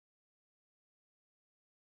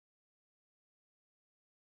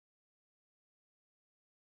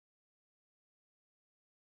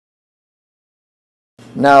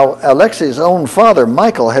Now, Alexei's own father,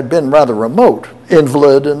 Michael, had been rather remote,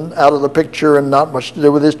 invalid and out of the picture and not much to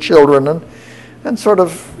do with his children, and sort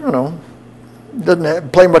of, you know,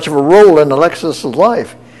 didn't play much of a role in Alexei's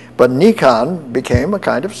life. But Nikon became a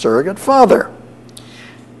kind of surrogate father.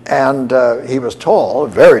 And he was tall,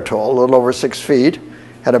 very tall, a little over 6 feet,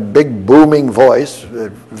 had a big booming voice, a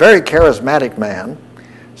very charismatic man.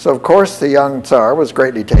 So of course the young Tsar was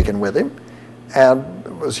greatly taken with him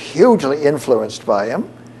and was hugely influenced by him.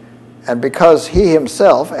 And because he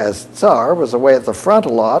himself, as Tsar, was away at the front a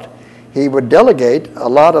lot, he would delegate a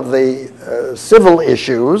lot of the civil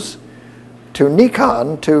issues to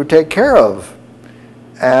Nikon to take care of.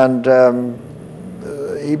 And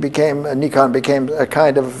Nikon became a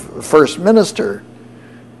kind of first minister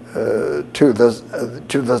to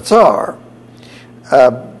the Tsar.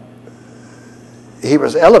 He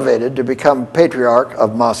was elevated to become Patriarch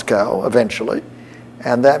of Moscow eventually,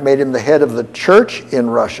 and that made him the head of the church in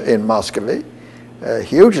Russia, in Muscovy, a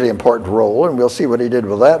hugely important role, and we'll see what he did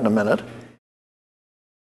with that in a minute.